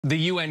The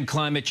UN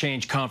Climate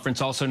Change Conference,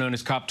 also known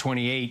as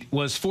COP28,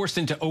 was forced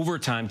into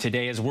overtime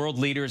today as world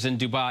leaders in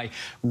Dubai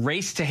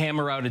raced to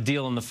hammer out a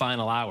deal in the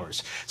final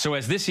hours. So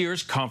as this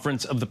year's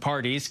Conference of the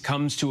Parties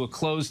comes to a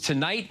close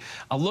tonight,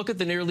 a look at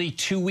the nearly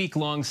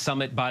two-week-long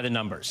summit by the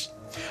numbers.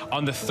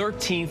 On the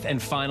 13th and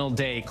final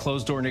day,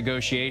 closed-door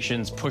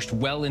negotiations pushed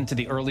well into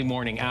the early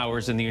morning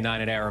hours in the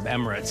United Arab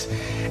Emirates.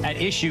 At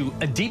issue,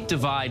 a deep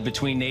divide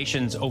between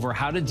nations over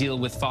how to deal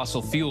with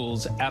fossil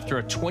fuels after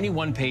a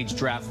 21-page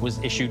draft was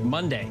issued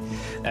Monday.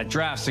 That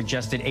draft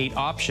suggested 8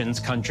 options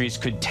countries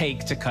could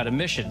take to cut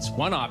emissions.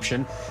 One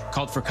option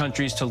called for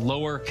countries to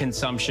lower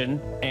consumption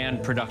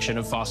and production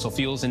of fossil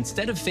fuels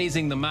instead of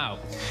phasing them out.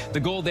 The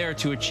goal there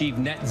to achieve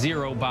net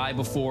zero by,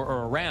 before,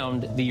 or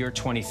around the year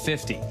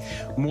 2050.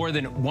 More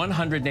than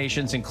 100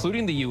 nations,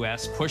 including the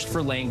U.S., pushed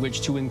for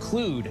language to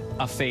include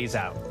a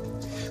phase-out.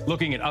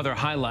 Looking at other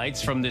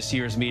highlights from this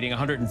year's meeting,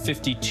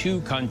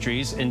 152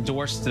 countries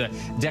endorsed the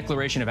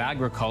Declaration of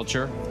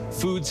Agriculture,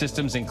 Food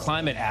Systems and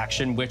Climate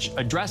Action, which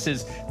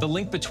addresses the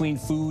link between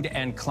food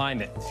and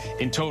climate.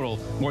 In total,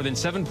 more than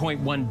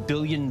 $7.1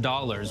 billion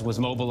was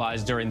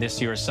mobilized during this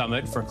year's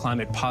summit for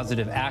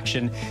climate-positive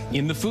action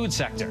in the food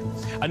sector.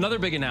 Another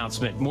big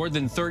announcement, more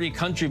than 30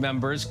 country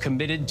members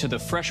committed to the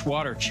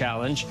Freshwater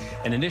Challenge,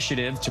 an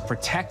initiative to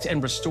protect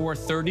and restore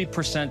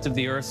 30% of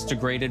the Earth's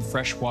degraded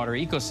freshwater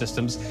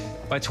ecosystems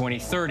by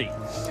 2030.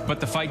 But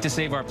the fight to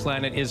save our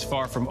planet is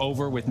far from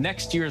over, with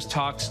next year's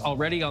talks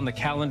already on the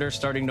calendar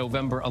starting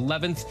November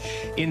 11th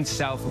in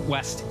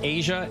Southwest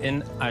Asia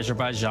in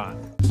Azerbaijan.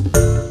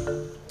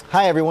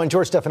 Hi everyone,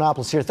 George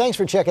Stephanopoulos here. Thanks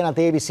for checking out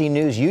the ABC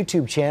News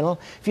YouTube channel.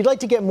 If you'd like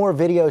to get more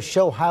videos,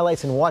 show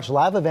highlights, and watch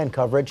live event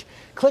coverage,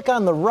 click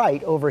on the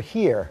right over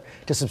here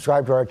to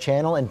subscribe to our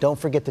channel, and don't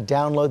forget to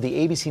download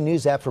the ABC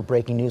News app for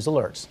breaking news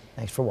alerts.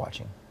 Thanks for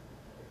watching.